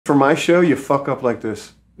for my show, you fuck up like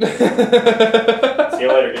this. See you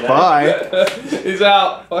later. Good night. Bye. He's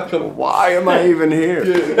out. Fuck him. Why am I even here?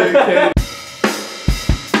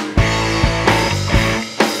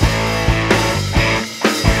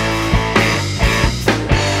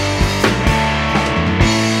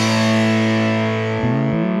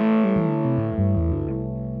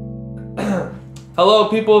 Hello,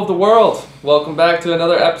 people of the world. Welcome back to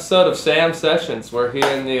another episode of Sam Sessions. We're here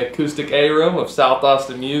in the acoustic A room of South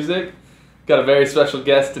Austin Music. Got a very special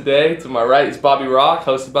guest today. To my right is Bobby Rock,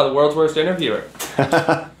 hosted by the world's worst interviewer.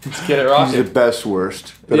 Let's get it rocking. He's the best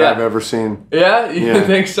worst that I've ever seen. Yeah? You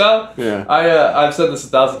think so? Yeah. I've said this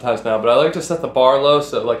 1,000 times now, but I like to set the bar low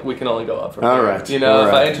so like we can only go up from here. All right. You know, All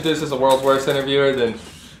if right. I introduce this as the world's worst interviewer, then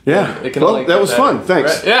it can well, only that was better. fun.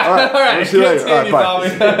 Thanks. Right? Yeah. All right. All right. I'll see you later. All right, bye.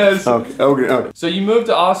 Bobby. Okay. So you moved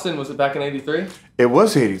to Austin, was it back in 83? It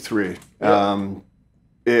was 83. Yeah.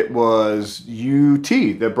 It was UT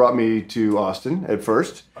that brought me to Austin at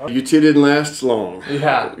first. UT didn't last long.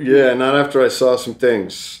 Yeah. Yeah, not after I saw some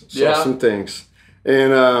things.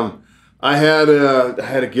 And I had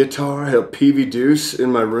a guitar, I had a PV Deuce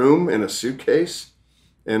in my room in a suitcase.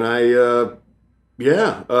 And I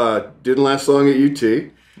didn't last long at UT.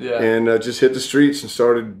 Yeah. And just hit the streets and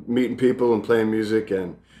started meeting people and playing music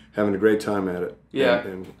and having a great time at it. Yeah.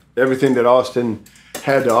 And everything that Austin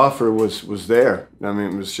had to offer was there. I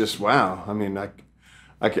mean, it was just wow. I mean, I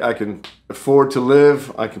can afford to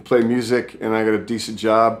live. I can play music, and I got a decent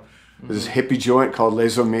job. There's this hippie joint called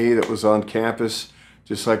Les Amis that was on campus,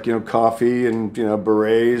 just like coffee and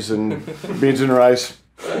berets and beans and rice.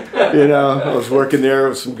 I was working there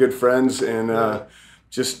with some good friends and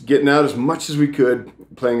just getting out as much as we could,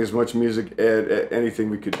 playing as much music at anything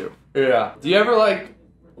we could do. Yeah. Do you ever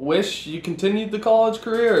wish you continued the college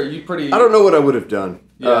career, or are you pretty? I don't know what I would have done.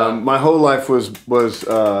 Yeah. My whole life is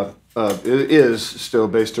still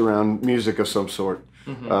based around music of some sort,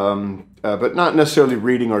 but not necessarily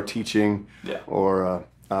reading or teaching. Yeah. Or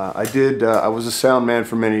I was a sound man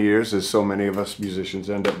for many years, as so many of us musicians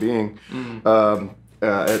end up being.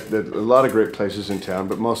 At a lot of great places in town,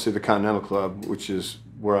 but mostly the Continental Club, which is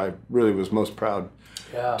where I really was most proud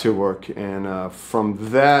to work. And from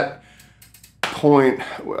that point,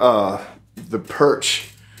 the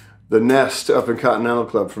perch, the nest up in Continental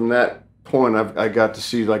Club, from that point I got to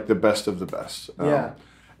see like the best of the best.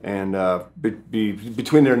 And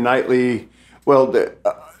between their nightly, the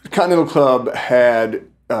Continental Club had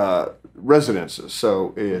residences,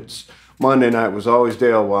 so it's Monday night was always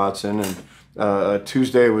Dale Watson, and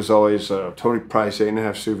Tuesday was always Tony Price,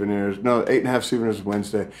 8.5 Souvenirs. No, 8.5 Souvenirs was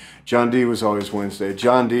Wednesday. John D was always Wednesday.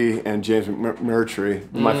 John D and James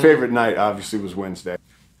McMurtry. My favorite night, obviously, was Wednesday.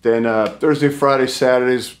 Then Thursday, Friday,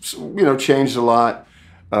 Saturdays, changed a lot.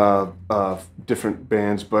 Different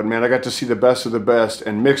bands, but man, I got to see the best of the best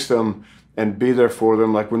and mix them and be there for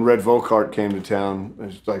them. Like when Red Volkart came to town,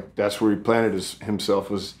 it's like that's where he planted himself,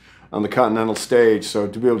 was on the Continental stage. So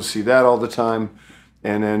to be able to see that all the time.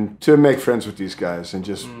 And then to make friends with these guys, and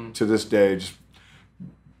just to this day, just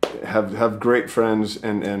have great friends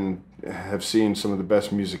and have seen some of the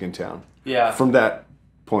best music in town. Yeah. From that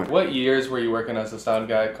point. What years were you working as a sound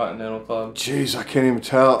guy at Continental Club? Jeez, I can't even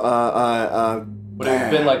tell. Would it have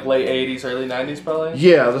been like late 80s, early 90s probably?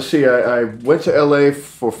 Yeah, let's see. I went to LA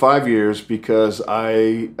for 5 years because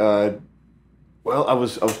I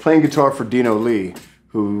was playing guitar for Dino Lee,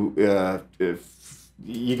 who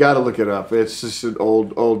you got to look it up. It's just an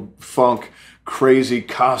old funk, crazy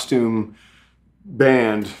costume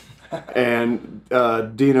band, and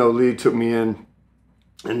Dino Lee took me in,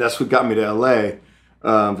 and that's what got me to LA.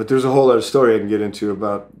 But there's a whole other story I can get into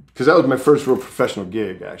about, because that was my first real professional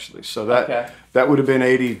gig actually. So that would have been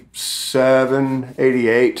 87,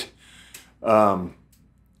 88, and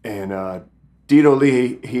Dino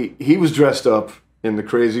Lee he was dressed up in the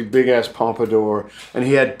crazy big-ass pompadour, and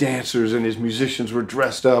he had dancers, and his musicians were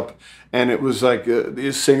dressed up, and it was like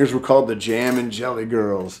his singers were called the Jam and Jelly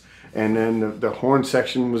Girls, and then the horn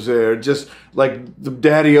section was there, just like the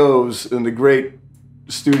Daddy-O's and the great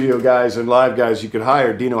studio guys and live guys you could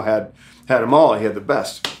hire. Dino had them all. He had the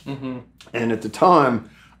best. And at the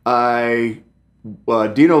time,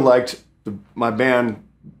 Dino liked my band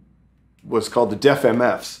was called the Def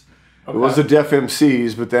MFs. Okay. It was the Def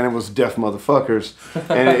MCs, but then it was Def Motherfuckers,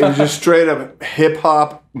 and it was just straight up hip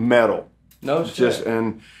hop metal. No shit. Just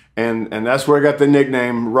and that's where I got the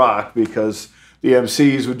nickname Rock, because the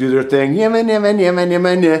MCs would do their thing,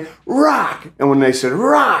 rock, and when they said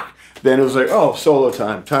rock, then it was like, oh, solo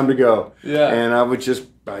time to go. Yeah. And I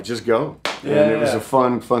just go, yeah, and it was a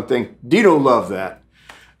fun thing. Dino loved that,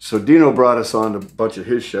 so Dino brought us on to a bunch of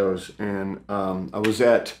his shows, and I was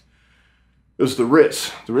at was the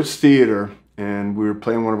Ritz Theater, and we were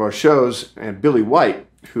playing one of our shows, and Billy White,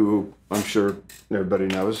 who I'm sure everybody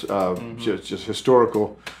knows, just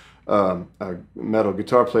historical metal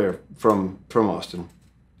guitar player from Austin,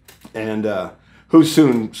 and who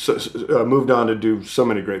soon moved on to do so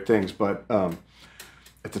many great things. But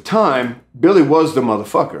at the time, Billy was the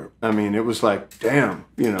motherfucker. I mean, it was like, damn,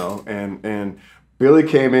 you know, and Billy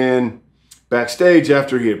came in backstage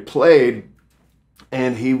after he had played,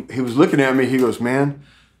 and he was looking at me. He goes, "Man,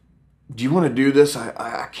 do you want to do this?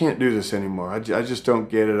 I can't do this anymore. I just don't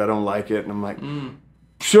get it. I don't like it." And I'm like,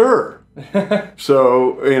 sure.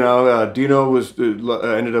 So, you know, Dino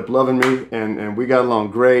ended up loving me, and we got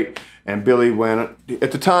along great. And Billy went,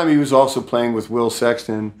 at the time he was also playing with Will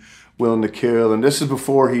Sexton, Willing to Kill, and this is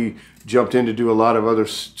before he jumped in to do a lot of other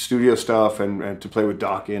studio stuff and to play with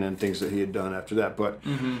Dokken and things that he had done after that. But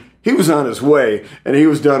he was on his way, and he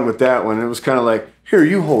was done with that one. It was kind of like, here,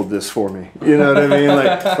 you hold this for me. You know what I mean?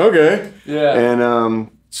 Like, okay. Yeah. And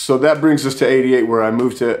so that brings us to '88, where I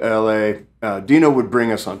moved to LA. Dino would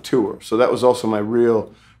bring us on tour. So that was also my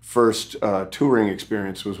real first touring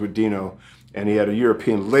experience was with Dino. And he had a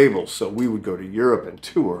European label, so we would go to Europe and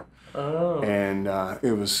tour. Oh. And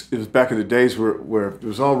it was back in the days where it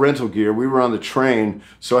was all rental gear. We were on the train,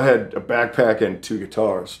 so I had a backpack and 2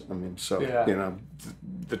 guitars. I mean, so you know,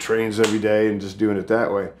 the trains every day and just doing it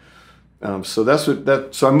that way. So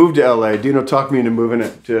So I moved to LA. Dino talked me into moving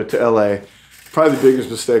to LA. Probably the biggest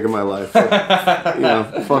mistake of my life. You know,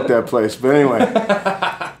 fuck that place. But anyway,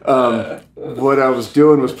 what I was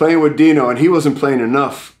doing was playing with Dino, and he wasn't playing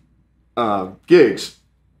enough gigs.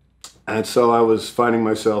 And so I was finding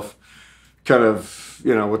myself kind of,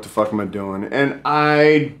 you know, what the fuck am I doing? And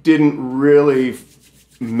I didn't really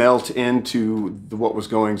melt into what was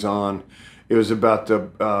going on. It was about the,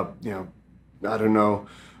 you know, I don't know,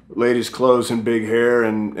 ladies' clothes and big hair,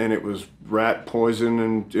 and it was rat poison,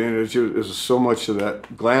 and it was so much of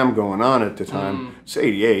that glam going on at the time. It's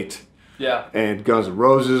 '88. Yeah. And Guns N'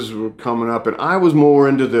 Roses were coming up, and I was more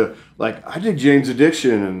into the, like, I did Jane's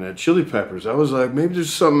Addiction and the Chili Peppers. I was like, maybe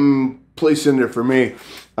there's some place in there for me.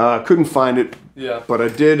 Couldn't find it. Yeah. But I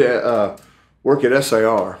did work at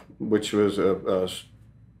SIR, which was a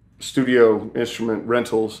studio instrument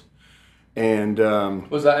rentals. And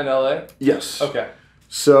was that in LA? yes. Okay.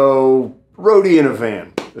 So roadie in a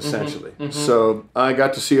van, essentially. So I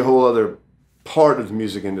got to see a whole other part of the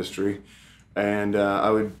music industry. And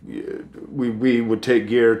we would take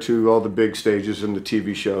gear to all the big stages and the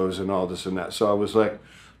TV shows and all this and that. So I was like,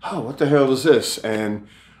 oh, what the hell is this? And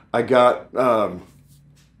I got a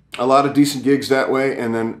lot of decent gigs that way.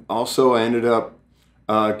 And then also I ended up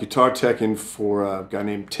guitar teching for a guy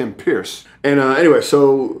named Tim Pierce. And anyway,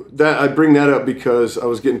 so I bring that up because I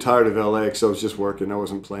was getting tired of LA because I was just working. I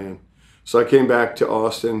wasn't playing. So I came back to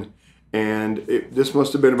Austin, and this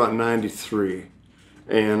must have been about '93.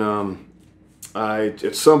 And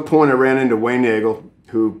at some point I ran into Wayne Nagel,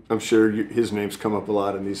 who I'm sure his name's come up a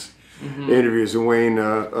lot in these interviews. And Wayne,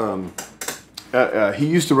 he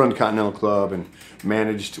used to run the Continental Club and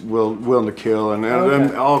managed Willing to Kill and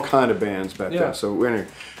all kind of bands back then. So anyway,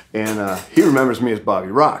 and he remembers me as Bobby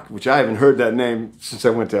Rock, which I haven't heard that name since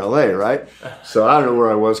I went to LA, right? So I don't know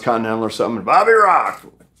where I was, Continental or something. Bobby Rock,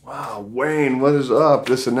 wow, Wayne, what is up?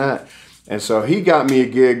 This and that. And so he got me a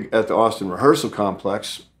gig at the Austin Rehearsal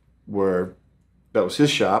Complex, where that was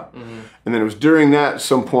his shop. And then it was during that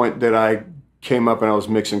some point that I came up and I was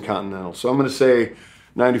mixing Continental. So I'm going to say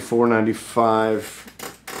 94,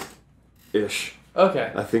 95-ish.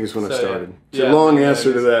 Okay. I think is when I started. It's a long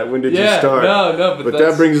answer to that. When did you start? No, but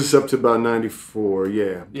that brings us up to about 94,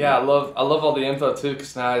 yeah. Yeah, I love all the info too,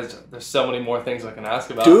 because now there's so many more things I can ask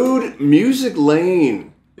about. Dude, Music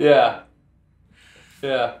Lane. Yeah.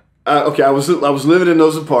 Yeah. Okay, I was living in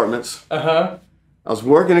those apartments. I was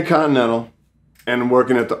working at Continental and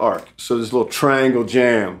working at the Arc. So this little triangle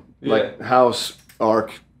jam, like House,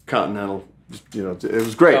 Arc, Continental. You know, it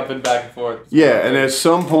was great. Jumping back and forth. Yeah, and at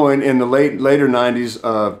some point in the later '90s,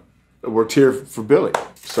 I worked here for Billy.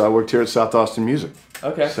 So I worked here at South Austin Music.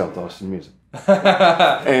 Okay. South Austin Music.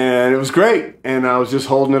 And it was great, and I was just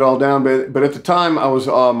holding it all down. But at the time, I was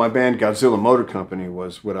my band Godzilla Motor Company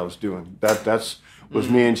was what I was doing. That was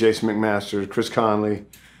me and Jason McMaster, Chris Conley,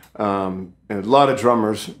 and a lot of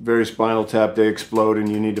drummers. Very Spinal Tap. They explode,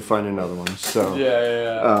 and you need to find another one. So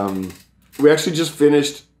we actually just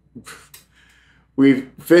finished. We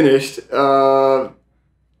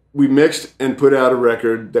mixed and put out a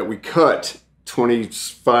record that we cut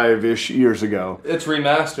 25-ish years ago. It's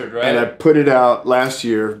remastered, right? And I put it out last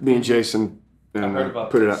year. Me and Jason I heard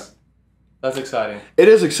about put this. it out. That's exciting. It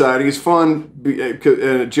is exciting. It's fun.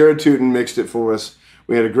 Jared Tootin mixed it for us.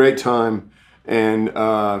 We had a great time. and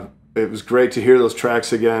it was great to hear those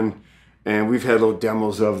tracks again. And we've had little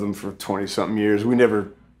demos of them for 20-something years. We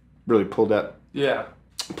never really pulled that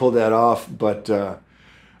off, but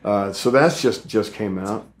so that's just came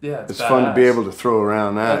out. Yeah, it's fun to be able to throw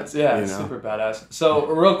around that. It's super badass. So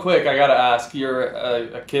real quick, I gotta ask: you're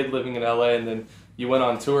a kid living in LA, and then you went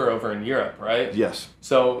on tour over in Europe, right? Yes.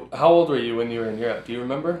 So how old were you when you were in Europe? Do you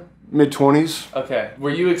remember? Mid-20s. Okay.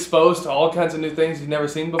 Were you exposed to all kinds of new things you'd never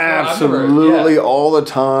seen before? Absolutely, all the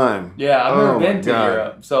time. Yeah, I've never been to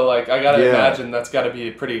Europe, so like I gotta imagine that's gotta be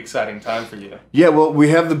a pretty exciting time for you. Yeah, well, we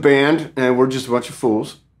have the band, and we're just a bunch of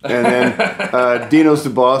fools. And then Dino's the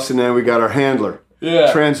boss, and then we got our handler.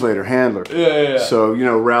 Yeah. Translator, handler. Yeah. So,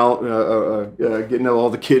 getting all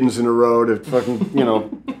the kittens in a row to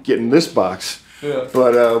fucking, get in this box. Yeah.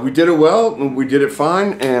 But we did it well, and we did it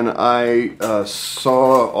fine, and I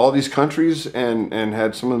saw all these countries and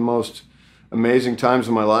had some of the most amazing times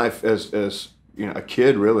of my life as a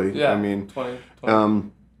kid, really. Yeah. I mean, 20.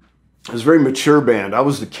 It was a very mature band. I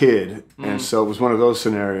was the kid, and so it was one of those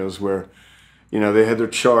scenarios where, they had their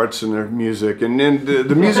charts and their music, and then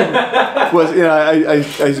the music was,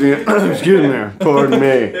 excuse me, pardon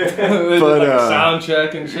me. But like sound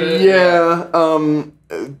check and shit. Yeah,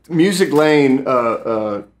 Music Lane,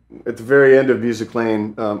 at the very end of Music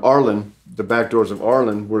Lane, Arlen, the back doors of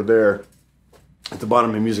Arlen were there at the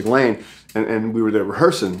bottom of Music Lane, and we were there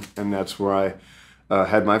rehearsing, and that's where I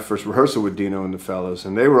had my first rehearsal with Dino and the fellas,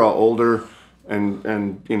 and they were all older and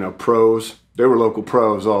pros. They were local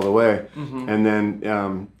pros all the way. Mm-hmm. And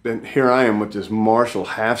then here I am with this Marshall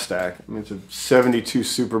half stack. I mean, it's a 72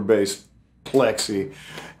 super bass plexi.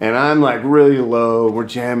 And I'm like really low. We're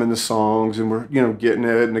jamming the songs and we're, getting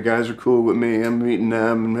it. And the guys are cool with me. I'm meeting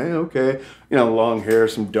them. And hey, okay. Long hair,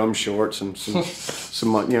 some dumb shorts and some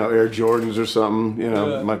Air Jordans or something.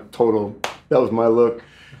 That was my look.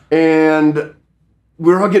 And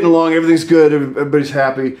we're all getting along. Everything's good. Everybody's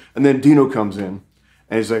happy. And then Dino comes in.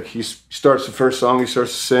 And he's like, he starts the first song, he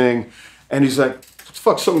starts to sing, and he's like,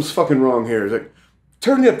 fuck, something's fucking wrong here. He's like,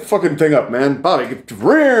 turn that fucking thing up, man. Bobby, give me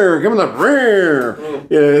that rare.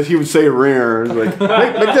 Yeah, he would say rare. He's like, make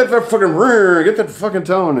that fucking rare, get that fucking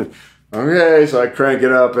tone. And, okay, so I crank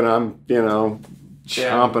it up, and I'm,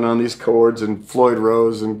 chomping on these chords and Floyd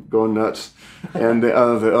Rose and going nuts. And the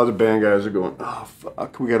other band guys are going, oh,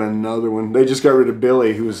 fuck, we got another one. They just got rid of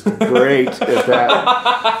Billy, who was great at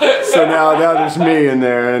that. So now there's me in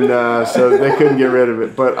there, and so they couldn't get rid of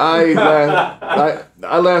it. But I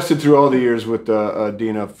lasted through all the years with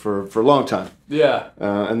Dina for a long time. Yeah.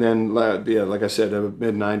 And then, like I said,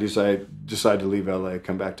 mid-'90s, I decided to leave LA,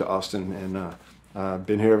 come back to Austin, and I've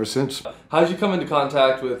been here ever since. How did you come into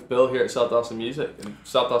contact with Bill here at South Austin Music?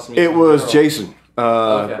 It was Jason.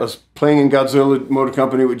 I was playing in Godzilla Motor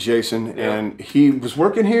Company with Jason, and he was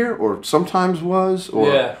working here, or sometimes was,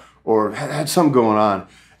 or had something going on,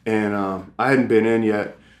 and I hadn't been in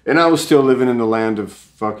yet, and I was still living in the land of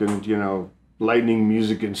fucking, Lightning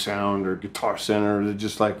Music and Sound or Guitar Center,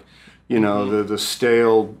 just like, the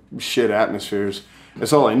stale shit atmospheres.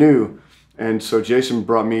 That's all I knew, and so Jason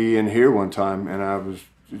brought me in here one time, and I was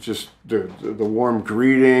just the warm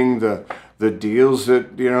greeting, the deals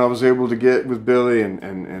that I was able to get with Billy,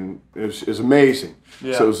 and it was amazing.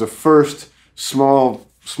 Yeah. So it was the first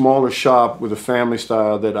smaller shop with a family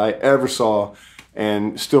style that I ever saw,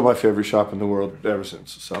 and still my favorite shop in the world ever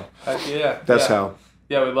since. So that's how.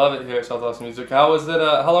 Yeah, we love it here at South Austin Music. How was it?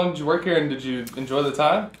 How long did you work here, and did you enjoy the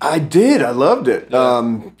time? I did. I loved it.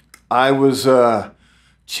 Yeah. I was, I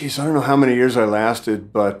don't know how many years I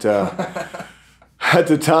lasted, but. At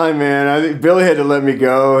the time, man, I think Billy had to let me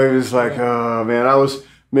go. He was like, oh, man, I was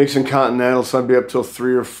mixing Continental, so I'd be up till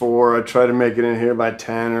 3 or 4. I'd try to make it in here by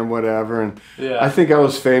 10 or whatever. And I think I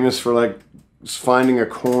was famous for, like, finding a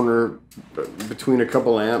corner between a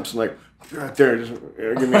couple amps and, like, right there, just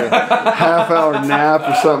give me a half-hour nap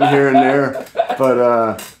or something here and there.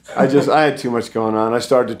 But I had too much going on. I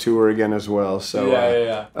started to tour again as well. So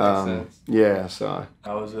Makes sense. So.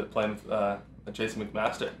 How was it playing Jason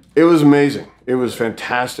McMaster? It was amazing. It was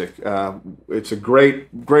fantastic. It's a great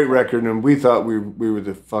record, and we thought we were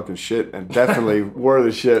the fucking shit, and definitely were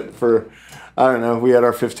the shit for, I don't know, we had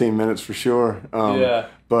our 15 minutes for sure.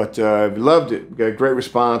 But we loved it. We got a great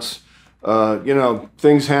response.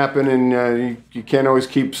 Things happen, and you can't always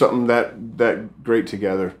keep something that great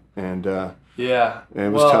together. And it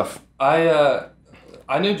was tough. I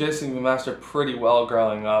knew Jason McMaster pretty well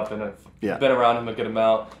growing up, and I've been around him a good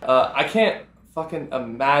amount. I can't fucking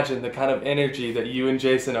imagine the kind of energy that you and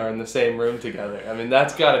Jason are in the same room together. I mean,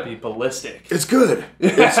 that's got to be ballistic. It's good.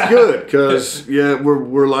 It's good because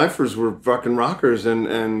we're lifers. We're fucking rockers,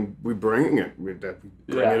 and we bring it. We bring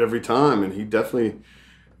it every time, and he definitely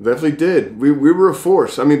did. We were a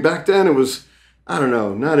force. I mean, back then it was, I don't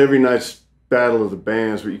know, not every night's battle of the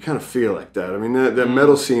bands, but you kind of feel like that. I mean, that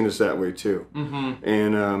metal scene is that way too. Mm-hmm.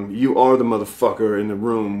 And you are the motherfucker in the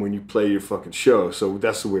room when you play your fucking show. So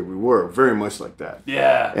that's the way we were, very much like that.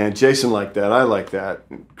 Yeah. And Jason liked that. I liked that.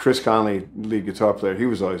 Chris Conley, lead guitar player, he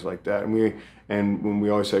was always like that. And when we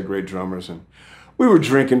always had great drummers, and we were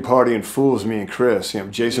drinking, partying fools, me and Chris. You know,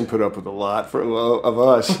 Jason put up with a lot of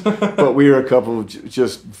us, but we were a couple of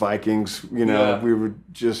just Vikings. You know, we were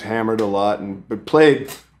just hammered a lot, but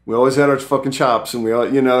played. We always had our fucking chops, and we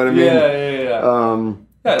all, you know what I mean?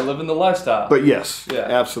 Yeah, living the lifestyle. But yes,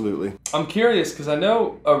 absolutely. I'm curious, because I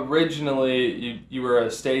know originally you were a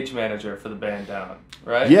stage manager for the band Down,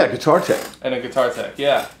 right? Yeah, guitar tech. And a guitar tech,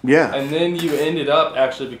 yeah. Yeah. And then you ended up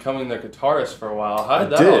actually becoming their guitarist for a while. How did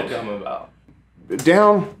that all come about?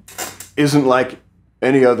 Down isn't like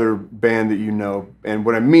any other band that you know, and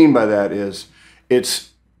what I mean by that is it's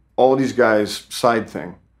all these guys' side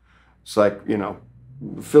thing. It's like, you know,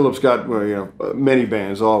 Philip's got many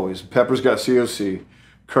bands always. Pepper's got COC,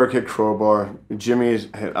 Kirk had Crowbar, Jimmy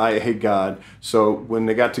had I Hate God. So when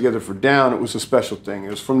they got together for Down, it was a special thing. It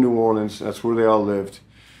was from New Orleans. That's where they all lived,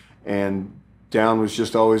 and Down was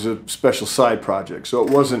just always a special side project. So it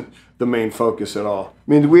wasn't the main focus at all.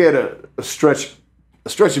 I mean, we had a stretch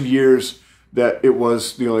of years that it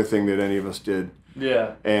was the only thing that any of us did.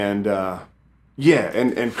 Yeah. And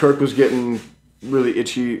and Kirk was getting really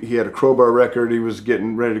itchy. He had a Crowbar record. He was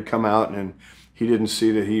getting ready to come out, and he didn't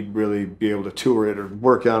see that he'd really be able to tour it or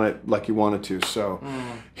work on it like he wanted to. So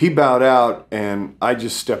he bowed out, and I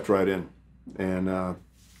just stepped right in. And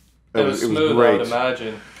it was smooth, I would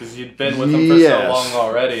imagine, because you'd been with them for so long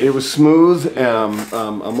already. It was smooth.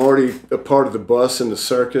 I'm already a part of the bus and the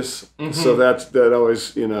circus, so that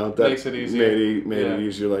always, that makes it easier. Made it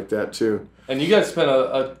easier like that too. And you guys spent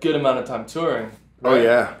a good amount of time touring. Right? Oh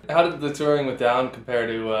yeah. How did the touring with Down compare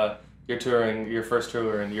to your first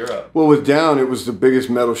tour in Europe? Well, with Down, it was the biggest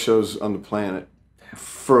metal shows on the planet,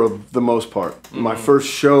 for the most part. My first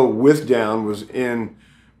show with Down was in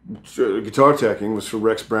guitar teching, was for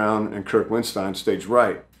Rex Brown and Kirk Winstein, stage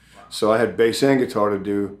right. So I had bass and guitar to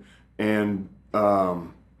do, and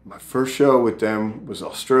my first show with them was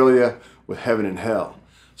Australia with Heaven and Hell.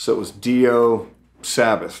 So it was Dio,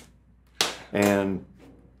 Sabbath, and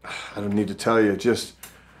I don't need to tell you, just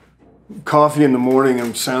coffee in the morning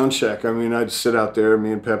and sound check. I mean, I'd sit out there,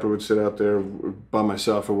 me and Pepper would sit out there by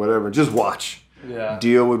myself or whatever, just watch. Yeah.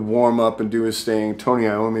 Dio would warm up and do his thing. Tony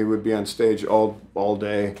Iommi would be on stage all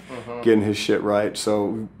day, getting his shit right.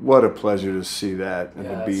 So what a pleasure to see that. And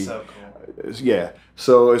to be, so cool. Yeah.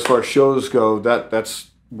 So as far as shows go, that's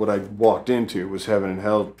what I walked into, was Heaven and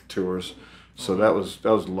Hell tours. So that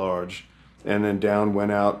was large. And then Down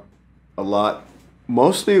went out a lot.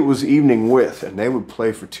 Mostly it was evening with, and they would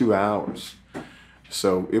play for 2 hours.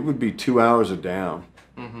 So it would be 2 hours of Down.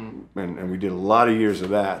 And we did a lot of years of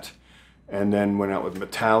that. And then went out with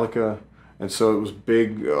Metallica. And so it was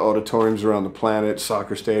big auditoriums around the planet,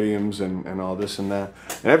 soccer stadiums, and all this and that.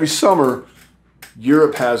 And every summer,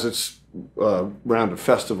 Europe has its round of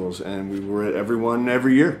festivals, and we were at every one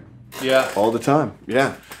every year. Yeah. All the time,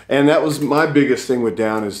 yeah. And that was my biggest thing with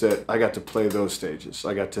Down, is that I got to play those stages.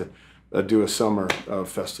 I got to do a summer of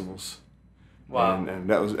festivals. Wow. And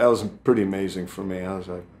that was pretty amazing for me. I was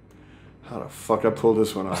like, how the fuck I pulled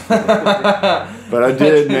this one off? But I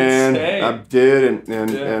did, man. Insane. I did,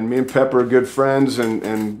 and me and Pepper are good friends,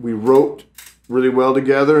 and we wrote really well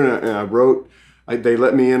together, and I wrote. They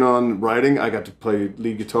let me in on writing. I got to play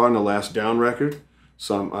lead guitar on the last Down record,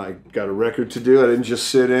 so I got a record to do. I didn't just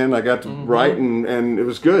sit in. I got to write, and it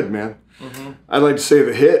was good, man. I'd like to say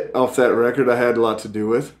the hit off that record I had a lot to do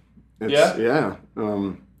with. Yeah.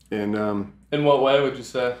 In what way would you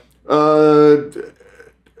say?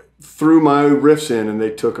 Threw my riffs in, and they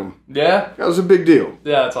took them. Yeah? That was a big deal.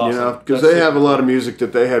 Yeah, that's awesome. Because they have a lot of music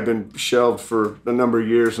that they had been shelved for a number of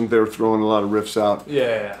years, and they were throwing a lot of riffs out.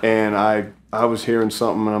 Yeah. And I was hearing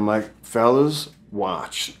something, and I'm like, fellas,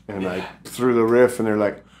 watch. And I threw the riff, and they're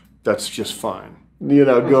like, that's just fine.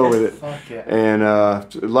 Go with it. Fuck yeah. And a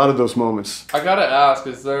lot of those moments. I gotta ask,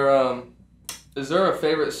 is there a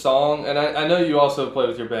favorite song? And I know you also play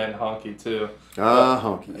with your band Honky too.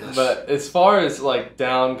 Honky, yes. But as far as like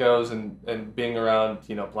Down goes and being around,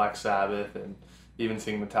 Black Sabbath and even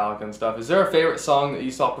seeing Metallica and stuff, is there a favorite song that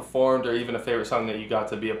you saw performed, or even a favorite song that you got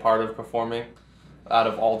to be a part of performing out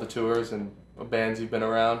of all the tours and bands you've been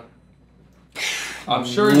around? I'm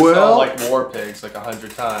sure you saw like War Pigs like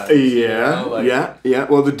 100 times. Yeah.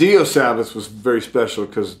 Well, the Dio Sabbath was very special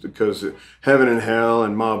because Heaven and Hell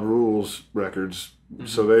and Mob Rules records,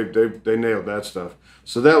 so they nailed that stuff.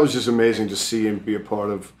 So that was just amazing to see and be a part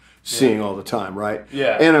of. Seeing all the time, right?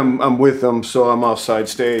 Yeah. And I'm with them, so I'm offside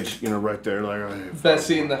stage, right there, like best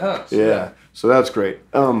seat in the house. Yeah. So that's great.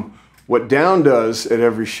 What Down does at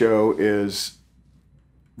every show is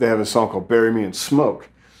they have a song called "Bury Me in Smoke,"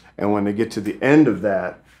 and when they get to the end of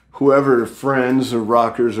that, whoever friends or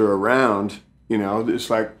rockers are around,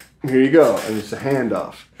 it's like, here you go, and it's a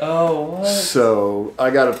handoff. Oh, what? So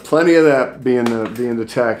I got plenty of that being the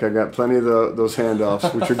tech. I got plenty of those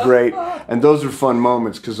handoffs, which are great, and those are fun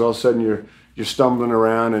moments because all of a sudden you're stumbling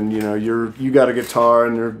around and you got a guitar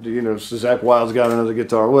and so Zakk Wylde's got another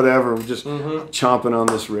guitar, whatever. I'm just chomping on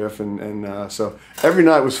this riff, and so every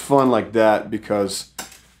night was fun like that because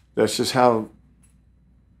that's just how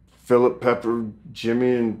Philip, Pepper,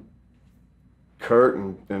 Jimmy, and Kurt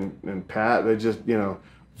and Pat, they just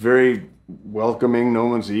very welcoming. No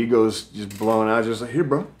one's egos just blowing out. Just like, here,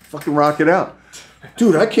 bro, fucking rock it out,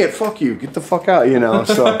 dude. I can't fuck you. Get the fuck out,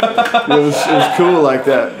 So it was cool like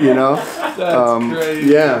that, That's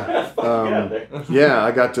crazy. Yeah.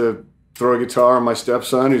 I got to throw a guitar on my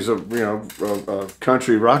stepson. He's a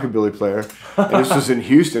country rockabilly player, and this was in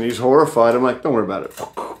Houston. He's horrified. I'm like, don't worry about it.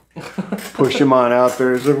 Push him on out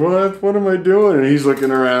there. He's like, what am I doing? And he's looking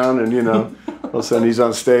around, and all of a sudden he's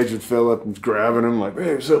on stage with Philip and grabbing him like,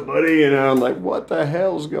 hey, what's up, buddy? I'm like, what the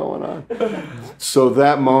hell's going on? So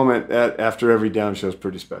that moment after every Down show is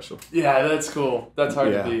pretty special. Yeah, that's cool. That's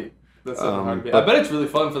hard to beat. That's hard to beat. I bet it's really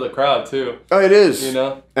fun for the crowd too. Oh, it is.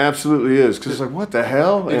 Absolutely is. Because it's like, what the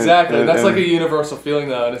hell? Exactly. That's like a universal feeling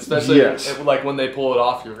though, and especially like when they pull it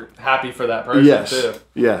off, you're happy for that person too.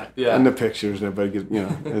 Yeah. And the pictures and everybody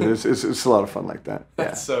gets, it's a lot of fun like that.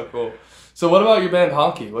 That's so cool. So what about your band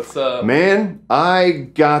Honky? What's Man, I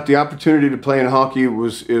got the opportunity to play in Honky.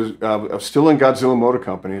 I was still in Godzilla Motor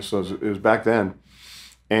Company, so it was back then,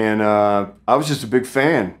 and I was just a big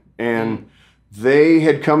fan. And they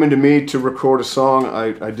had come into me to record a song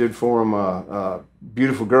I did for them,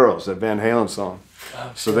 "Beautiful Girls," that Van Halen song.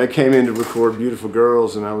 Oh, so they came in to record "Beautiful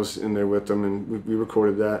Girls," and I was in there with them, and we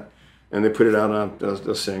recorded that, and they put it out on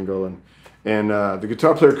a single, and the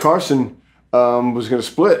guitar player Carson was going to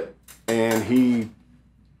split. And he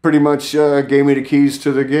pretty much gave me the keys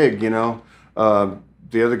to the gig, The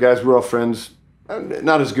other guys were all friends,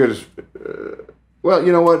 not as good as, well,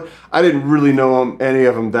 you know what? I didn't really know any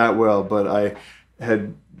of them that well, but I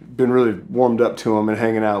had been really warmed up to them and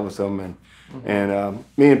hanging out with them. And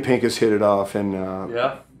me and Pincus hit it off, and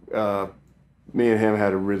me and him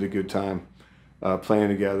had a really good time playing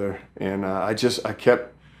together. And I just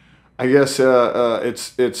kept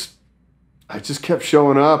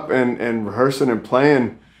showing up and rehearsing and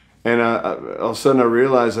playing, and all of a sudden I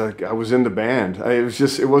realized I was in the band.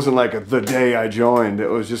 It wasn't like the day I joined. It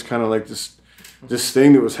was just kind of like this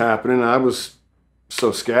thing that was happening. I was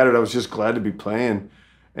so scattered. I was just glad to be playing,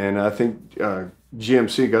 and I think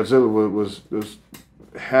GMC Godzilla was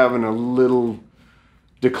having a little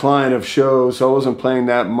decline of shows, so I wasn't playing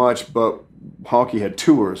that much. But Honky had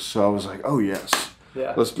tours, so I was like, oh yes.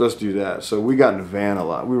 Yeah. Let's do that. So we got in a van a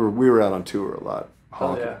lot. We were out on tour a lot.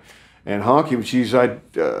 Honky. Yeah. And Honky, geez, out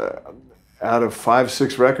of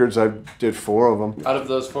 5-6 records, I did 4 of them. Out of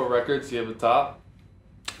those 4 records, do you have a top?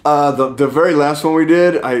 The very last one we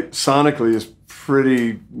did, sonically is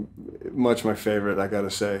pretty much my favorite, I gotta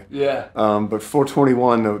say. Yeah. But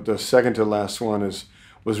 421, the second to last one,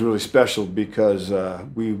 was really special because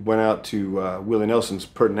we went out to Willie Nelson's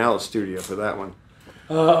Pertinality studio for that one.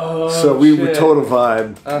 Oh, so we were total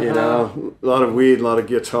vibe, a lot of weed, a lot of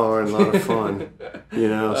guitar, and a lot of fun,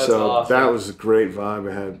 That's so awesome. That was a great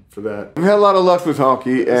vibe I had for that. We had a lot of luck with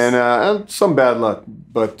Honky and some bad luck,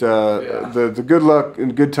 but the good luck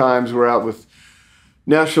and good times were out with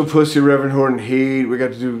Nashville Pussy, Reverend Horton Heat. We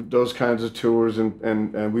got to do those kinds of tours,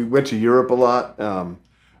 and we went to Europe a lot.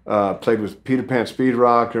 Played with Peter Pan Speed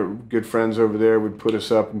Rock, good friends over there would put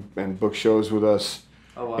us up and book shows with us.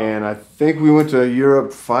 Oh, wow. And I think we went to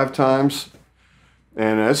Europe 5 times,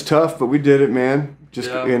 and it's tough, but we did it, man.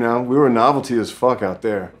 Just, we were a novelty as fuck out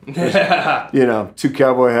there. Yeah. 2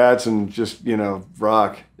 cowboy hats and just,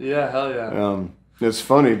 rock. Yeah, hell yeah. It's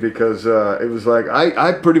funny because it was like,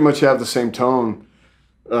 I pretty much have the same tone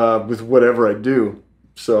with whatever I do.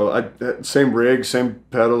 So same rig, same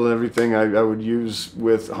pedal and everything I would use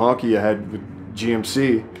with Honky I had with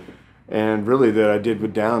GMC, and really that I did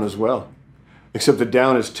with Down as well. Except the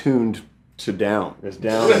Down is tuned to down. It's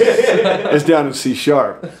down. It's down in C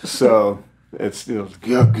sharp. So it's it's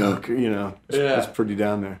pretty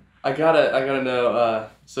down there. I gotta know.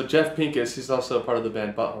 So Jeff Pincus, he's also part of the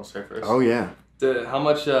band Butthole Surfers. Oh yeah. How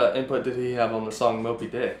much input did he have on the song Moby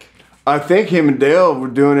Dick? I think him and Dale were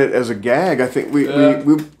doing it as a gag. I think we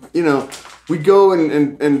go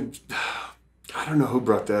and I don't know who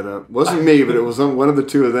brought that up. It wasn't me, but it was one of the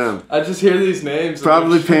two of them. I just hear these names.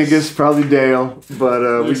 Probably Pincus, probably Dale,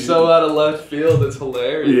 but we so out of left field. It's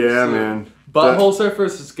hilarious. Yeah, man. Butthole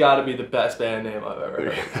Surfers has got to be the best band name I've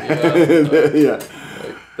ever heard. Yeah.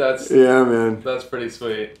 Yeah, man. That's pretty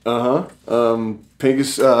sweet.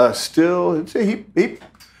 Pincus still he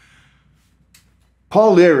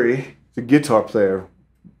Paul Leary, the guitar player,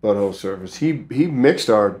 Butthole Surfers. He mixed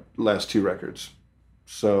our last two records.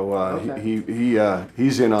 So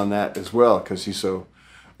he's in on that as well because he's so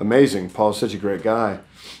amazing. Paul's such a great guy,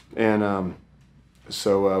 and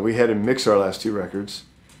so we had him mix our last two records.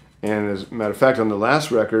 And as a matter of fact, on the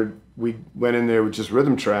last record, we went in there with just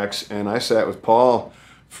rhythm tracks, and I sat with Paul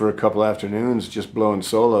for a couple afternoons just blowing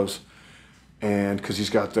solos, and because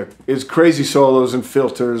he's got his crazy solos and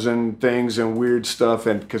filters and things and weird stuff,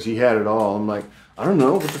 and because he had it all. I'm like, I don't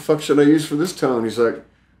know, what the fuck should I use for this tone? He's like,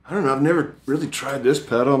 I don't know, I've never really tried this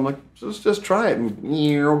pedal. I'm like, so let's just try it and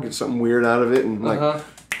get something weird out of it and like,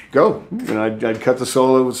 go. And I'd cut the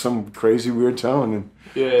solo with some crazy weird tone, and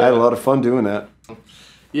I had a lot of fun doing that.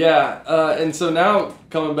 Yeah, and so now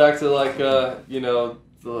coming back to like, the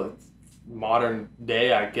modern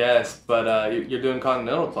day, I guess, but you're doing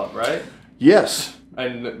Continental Club, right? Yes.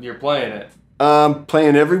 And you're playing it?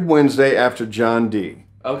 Playing every Wednesday after John D.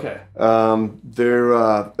 Okay. There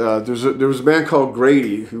was a band called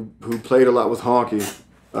Grady who played a lot with Honky.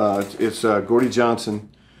 It's Gordy Johnson,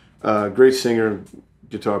 great singer,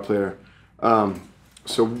 guitar player.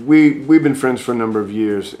 So we've been friends for a number of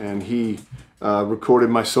years, and he recorded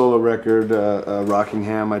my solo record,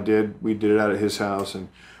 Rockingham. We did it out at his house, and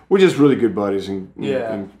we're just really good buddies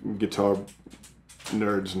and guitar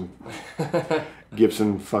nerds and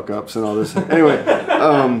Gibson fuck ups and all this. Anyway,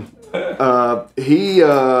 he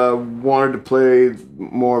wanted to play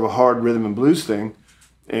more of a hard rhythm and blues thing,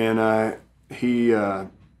 and he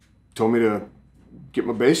told me to get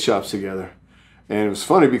my bass chops together. And it was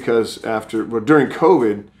funny because during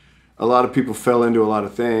COVID, a lot of people fell into a lot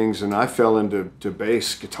of things, and I fell into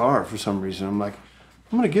bass guitar for some reason. I'm like,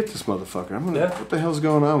 I'm gonna get this motherfucker. What the hell's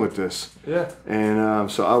going on with this? Yeah.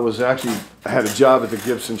 And so I had a job at the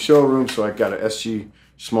Gibson showroom, so I got an SG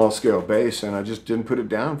small scale bass, and I just didn't put it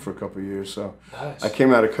down for a couple of years. So nice. I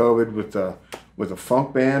came out of COVID with a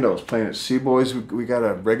funk band. I was playing at C-Boys. We got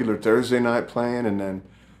a regular Thursday night playing, and then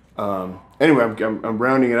anyway, I'm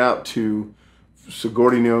rounding it out to. So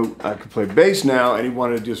Gordy knew I could play bass now, and he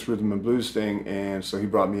wanted to do this rhythm and blues thing, and so he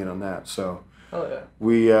brought me in on that. So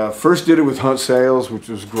we first did it with Hunt Sales, which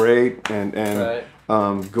was great, and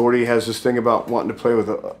Gordy has this thing about wanting to play with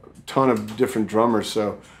a ton of different drummers.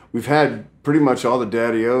 So we've had pretty much all the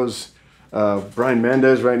Daddy-O's. Brian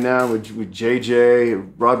Mendez right now with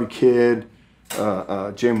JJ, Robbie Kidd,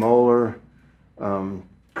 Jay Moeller,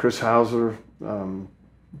 Chris Hauser.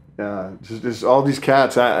 Just all these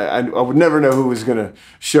cats. I would never know who was gonna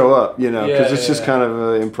show up, because it's just kind of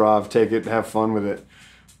improv. Take it, have fun with it.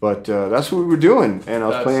 But that's what we were doing, and I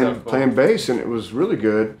was playing bass, and it was really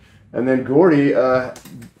good. And then Gordy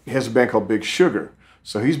has a band called Big Sugar,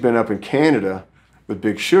 so he's been up in Canada with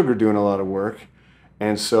Big Sugar doing a lot of work.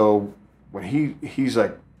 And so when he's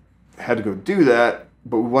like had to go do that,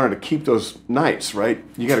 but we wanted to keep those nights, right?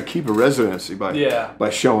 You got to keep a residency by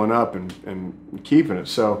showing up and keeping it.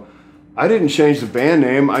 So I didn't change the band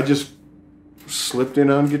name. I just slipped in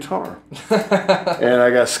on guitar. And I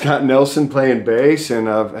got Scott Nelson playing bass, and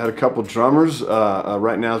I've had a couple drummers.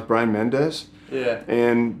 Right now it's Brian Mendez. Yeah.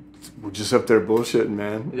 And we're just up there bullshitting,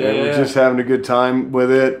 man. Yeah, and we're just having a good time with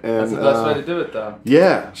it. And that's the best way to do it, though.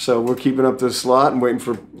 Yeah. So we're keeping up this slot and waiting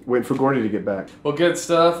for Gordy to get back. Well, good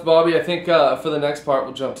stuff, Bobby. I think for the next part,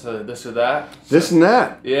 we'll jump to this or that. This and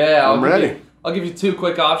that. Yeah, I'm ready. I'll give you two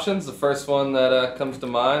quick options. The first one that comes to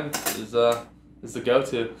mind is the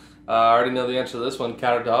go-to. I already know the answer to this one.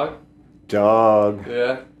 Cat or dog? Dog.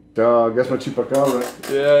 Yeah. Dog. That's my chupacabra.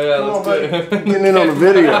 Yeah. Let's do it. Getting in on the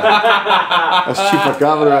video. That's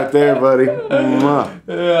chupacabra right there, buddy. Mwah.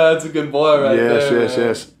 Yeah, that's a good boy right there.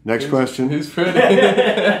 Yes. Next question. Who's pretty?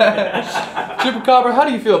 Chupacabra, how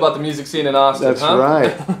do you feel about the music scene in Austin? That's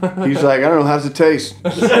right. He's like, I don't know, how's it taste?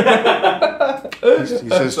 He says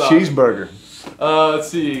cheeseburger. Let's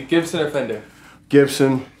see, Gibson or Fender?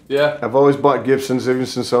 Gibson. Yeah. I've always bought Gibsons even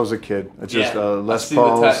since I was a kid. I just Les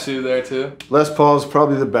Paul's. I see the tattoo there too. Les Paul's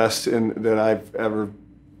probably the best that I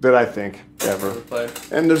think ever.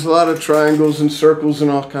 And there's a lot of triangles and circles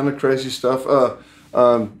and all kind of crazy stuff.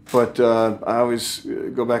 But I always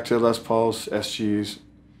go back to Les Pauls, SGs.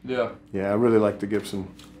 Yeah. Yeah, I really like the Gibson.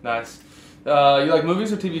 Nice. You like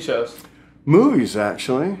movies or TV shows? Movies,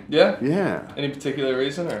 actually. Yeah? Yeah. Any particular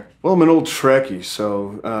reason, or? Well, I'm an old Trekkie,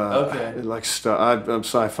 so Okay. I like stuff. I'm a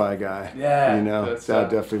sci-fi guy. Yeah, You know, good I stuff.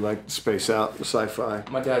 definitely like space out sci-fi.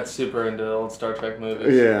 My dad's super into old Star Trek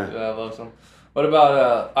movies. Yeah. I loves them. What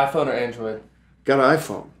about iPhone or Android? Got an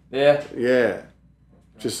iPhone. Yeah. Yeah.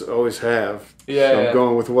 Just always have. Yeah, So yeah. I'm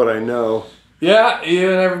going with what I know. Yeah,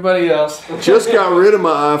 you and everybody else. Just got rid of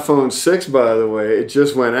my iPhone 6, by the way. It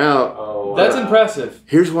just went out. Oh, wow. That's impressive.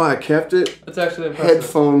 Here's why I kept it. That's actually impressive.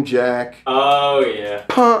 Headphone jack. Oh, yeah.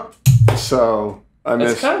 Pump. So I It's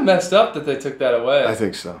miss. kind of messed up that they took that away. I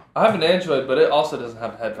think so. I have an Android, but it also doesn't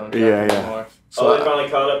have a headphone jack Yeah, yeah. anymore. So Oh, they finally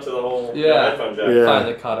caught up to the whole Yeah. headphone jack. Yeah.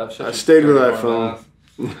 Finally caught up. Shut I your stayed with dirty iPhone. mouth.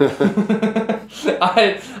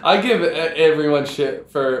 I give everyone shit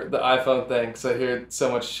for the iPhone thing because I hear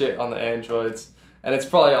so much shit on the Androids, and it's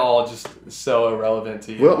probably all just so irrelevant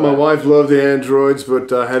to you. Well, my but- wife loved the Androids,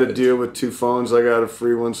 but I had to deal with 2 phones. I got a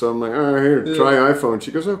free one, so I'm like, all right, here, try iPhone.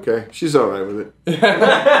 She goes, okay. She's all right with it.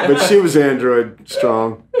 But she was Android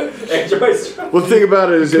strong. Android's Well, the thing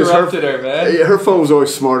about it is corrupted her, man. her phone was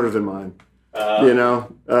always smarter than mine. You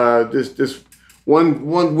know, this one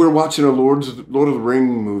we were watching a Lord of the Ring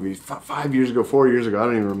movie 5 years ago, 4 years ago. I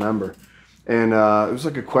don't even remember. And it was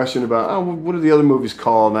like a question about, what are the other movies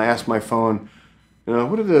called? And I asked my phone,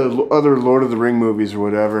 what are the other Lord of the Ring movies or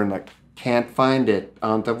whatever? And like, can't find it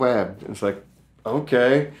on the web. And it's like,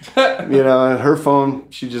 okay. And her phone,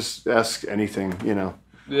 she just asks anything, Yeah,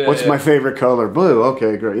 What's yeah. my favorite color? Blue.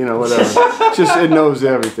 Okay, great. Whatever. Just it knows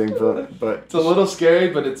everything, but It's a little scary,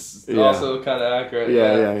 but it's Yeah. also kind of accurate.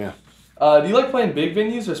 yeah. Do you like playing big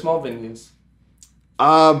venues or small venues?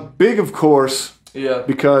 Big, of course, Yeah.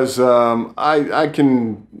 because I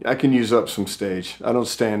can use up some stage. I don't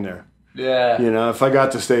stand there. Yeah. If I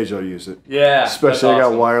got the stage, I'll use it. Yeah. Especially I that's got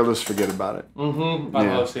awesome. wireless. Forget about it. Mm-hmm. I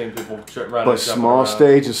Yeah. love seeing people run. But small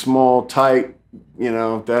stage and small, tight.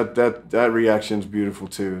 That reaction's beautiful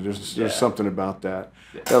too. There's Yeah. something about that.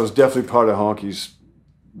 That was definitely part of Honky's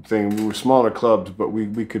thing. We were smaller clubs, but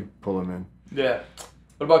we could pull them in. Yeah.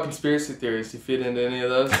 What about conspiracy theories? Do you fit into any of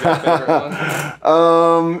those? Is your favorite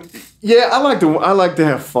one? Yeah, I like to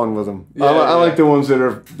have fun with them. Yeah, I like yeah. the ones that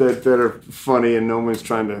are funny and no one's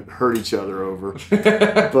trying to hurt each other over.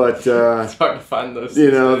 But It's hard to find those.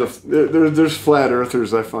 there's flat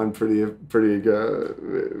earthers I find pretty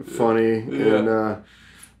funny Yeah. and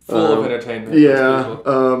Full of entertainment. those yeah.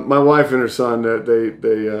 people. My wife and her son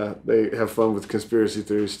they have fun with conspiracy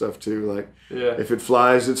theory stuff too. Like Yeah. if it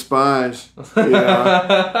flies, it spies.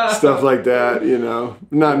 Stuff like that.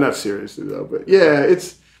 Not seriously though, but yeah,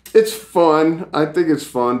 it's fun. I think it's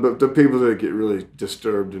fun, but the people that get really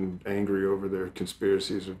disturbed and angry over their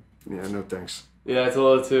conspiracies are, no thanks. Yeah, it's a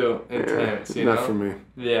little too intense, Not for me.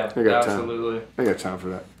 Yeah, I got time. absolutely. I got time for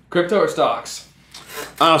that. Crypto or stocks?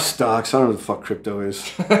 Stocks. I don't know what the fuck crypto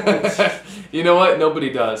is. You know what?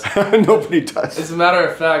 Nobody does. Nobody does. As a matter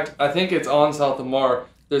of fact, I think it's on South Lamar.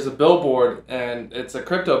 There's a billboard, and it's a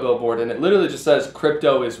crypto billboard, and it literally just says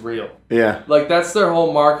 "Crypto is real." Yeah. Like that's their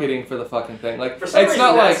whole marketing for the fucking thing. Like For some it's reason,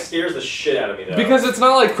 not that like scares the shit out of me, though. because it's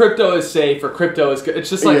not like crypto is safe or crypto is good. It's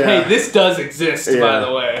just like, Yeah. hey, this does exist, by Yeah.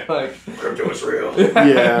 the way. Like crypto is real.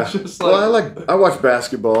 Yeah. Just Well, I watch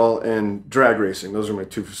basketball and drag racing. Those are my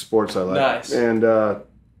 2 sports I like. Nice. And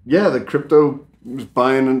the crypto is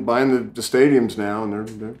buying the stadiums now, and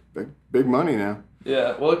they're big money now.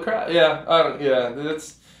 Yeah, well,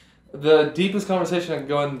 it's the deepest conversation I can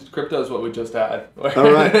go into crypto is what we just had. All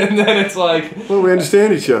right. And then it's like, Well, we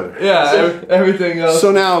understand each other. yeah, everything else.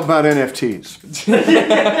 So now about NFTs.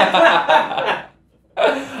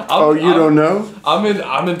 You don't know?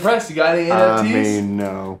 I'm impressed. You got any NFTs? I mean,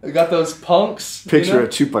 no. I got those punks. Picture a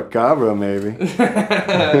chupacabra, maybe.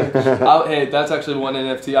 Hey, that's actually one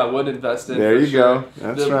NFT I would invest in. There for you sure. go.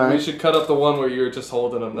 That's right. We should cut up the one where you're just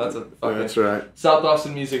holding them. That's a fucking That's right. South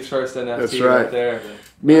Austin Music's first NFT That's right right. there.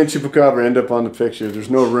 Me and Chupacabra end up on the picture. There's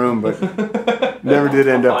no room, but never did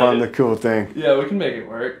end up on the cool thing. Yeah, we can make it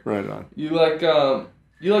work. Right on. You like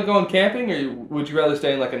going camping, or would you rather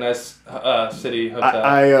stay in like a nice city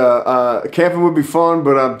hotel? Camping would be fun,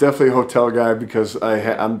 but I'm definitely a hotel guy because I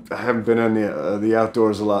haven't been in the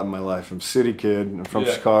outdoors a lot in my life. I'm a city kid. I'm from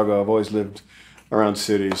Yeah. Chicago. I've always lived around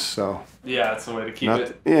cities, so Yeah, that's the way to keep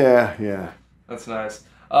it. Yeah. That's nice.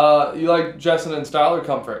 You like dressing in style or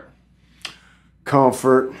comfort?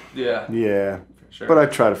 Comfort, Yeah, yeah. for sure. But I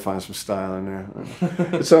try to find some style in there.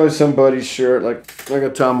 It's always somebody's shirt, like a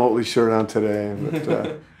Tom Oatley shirt on today.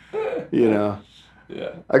 But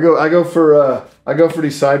Yeah. I go for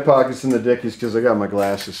these side pockets in the dickies because I got my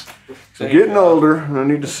glasses. So There you getting go. older and I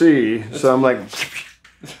need to see. So I'm like,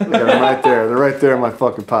 I got them right there. They're right there in my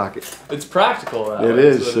fucking pocket. It's practical. That It way.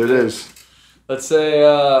 It's is. what It is. Let's say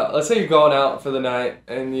you're going out for the night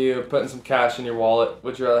and you're putting some cash in your wallet.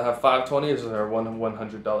 Would you rather have $5.20s or a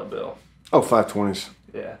 $100 bill? Oh, 520s.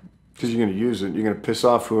 Yeah. Because you're gonna use it. You're gonna piss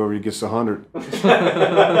off whoever gets the 100.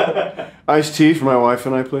 Iced tea for my wife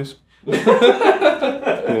and I, please.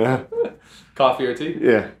 Yeah. Coffee or tea?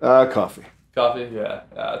 Yeah. Coffee. Coffee? Yeah.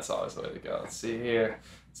 That's always the way to go. Let's see here.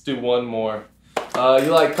 Let's do one more. You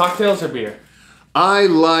like cocktails or beer? I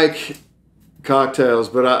like cocktails,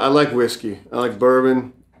 but I like whiskey. I like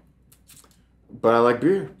bourbon, but I like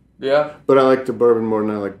beer. Yeah. But I like the bourbon more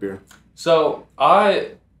than I like beer. So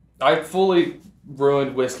I fully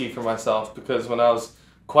ruined whiskey for myself because when I was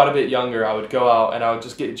quite a bit younger, I would go out and I would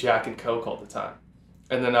just get Jack and Coke all the time.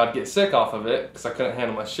 And then I'd get sick off of it because I couldn't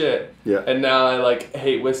handle my shit. Yeah. And now I like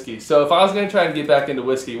hate whiskey. So if I was going to try and get back into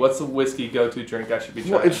whiskey, what's the whiskey go-to drink I should be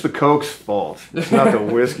trying? Well, it's the Coke's fault. It's not the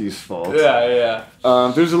whiskey's fault. Yeah.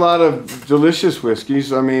 There's a lot of delicious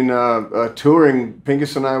whiskeys. I mean, touring,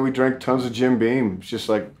 Pincus and I, we drank tons of Jim Beam. It's just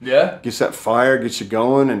like, Yeah? gets that fire, gets you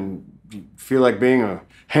going, and you feel like being a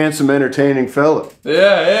handsome, entertaining fella.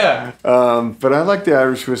 Yeah. But I like the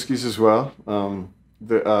Irish whiskeys as well.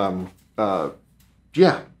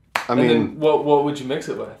 Yeah. I And mean, then what would you mix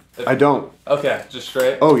it with? I don't. Okay, just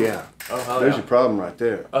straight? Oh, yeah. Oh, hell There's yeah. your problem right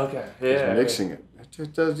there. Okay, Just yeah. mixing it. It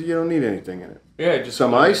just does. You don't need anything in it. Yeah, just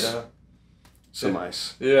Some put it ice? down. Some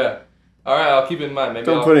ice. Yeah. All right, I'll keep it in mind. Maybe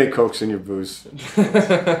Don't I'll... put any Cokes in your booze.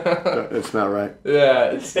 It's not right.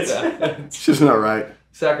 Yeah, it's It's just not right.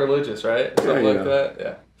 sacrilegious, right? Something you like know. that.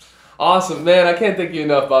 Yeah. Awesome, man. I can't thank you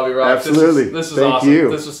enough, Bobby Rock. Absolutely. This was Thank awesome. you.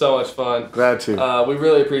 This was so much fun. Glad to. We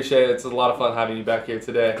really appreciate it. It's a lot of fun having you back here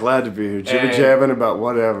today. Glad to be here. Jibber And- jabbing about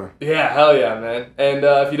whatever. Yeah, hell yeah, man. And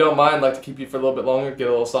if you don't mind, I'd like to keep you for a little bit longer, get a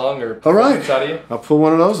little song or All right. performance out of you. I'll pull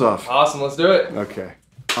one of those off. Awesome, let's do it. Okay.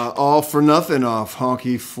 All for nothing off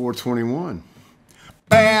Honky 421.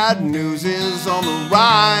 Bad news is on the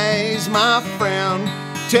rise, my friend.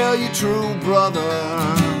 Tell you true, brother.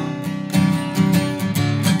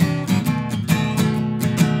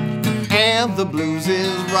 And the blues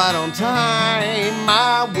is right on time,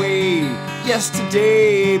 my way.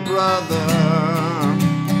 Yesterday, brother.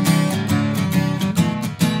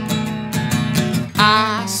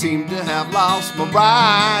 I seem to have lost my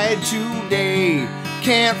ride today.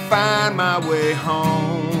 Can't find my way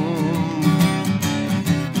home.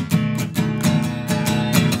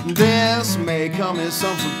 This may come as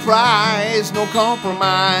some surprise, no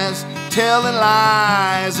compromise, telling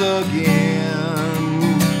lies again.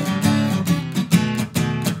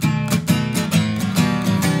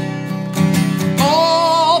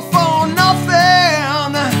 All for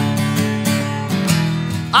nothing,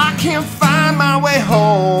 I can't find my way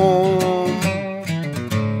home.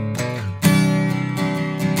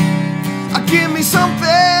 Give me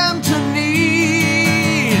something to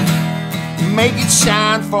need, make it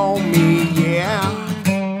shine for me, yeah.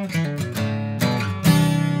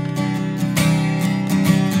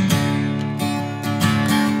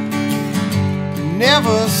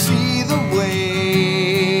 Never see the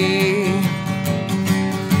way.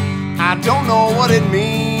 I don't know what it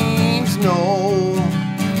means, no.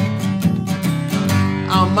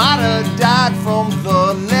 I might have died from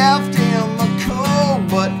the left in the cold,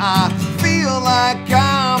 but I feel like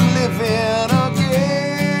I'm living again.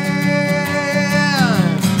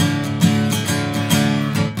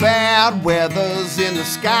 Bad weather's in the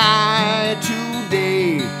sky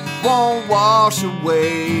today, won't wash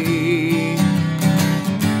away.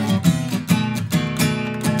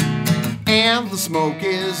 And the smoke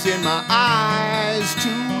is in my eyes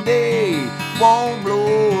today, won't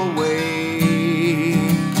blow away.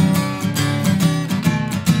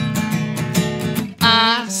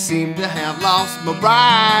 I seem to have lost my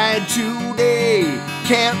ride today,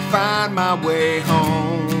 can't find my way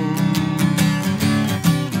home.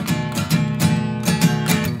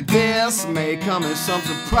 This may come as some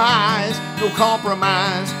surprise, no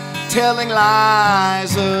compromise, telling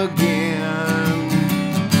lies again.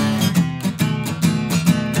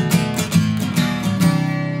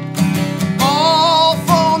 All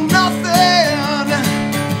for nothing,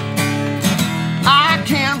 I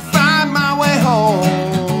can't find my way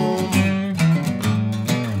home.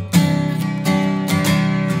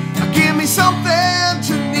 Give me something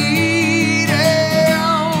to need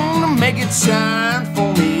and make it shine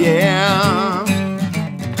for me, yeah.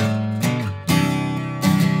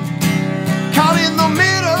 Caught in the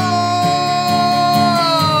middle,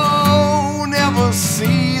 never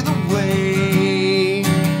see the way.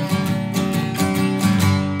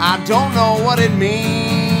 don't know what it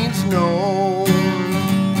means, no.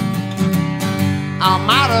 I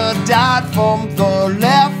might have died from the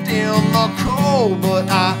left in the cold, but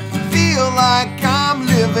I feel like I'm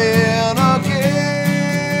living again.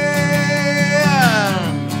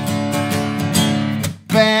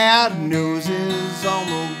 Bad news is on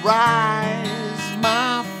the rise,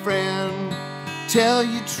 my friend. Tell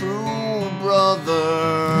you true,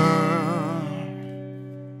 brother.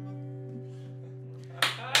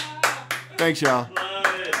 Thanks, y'all.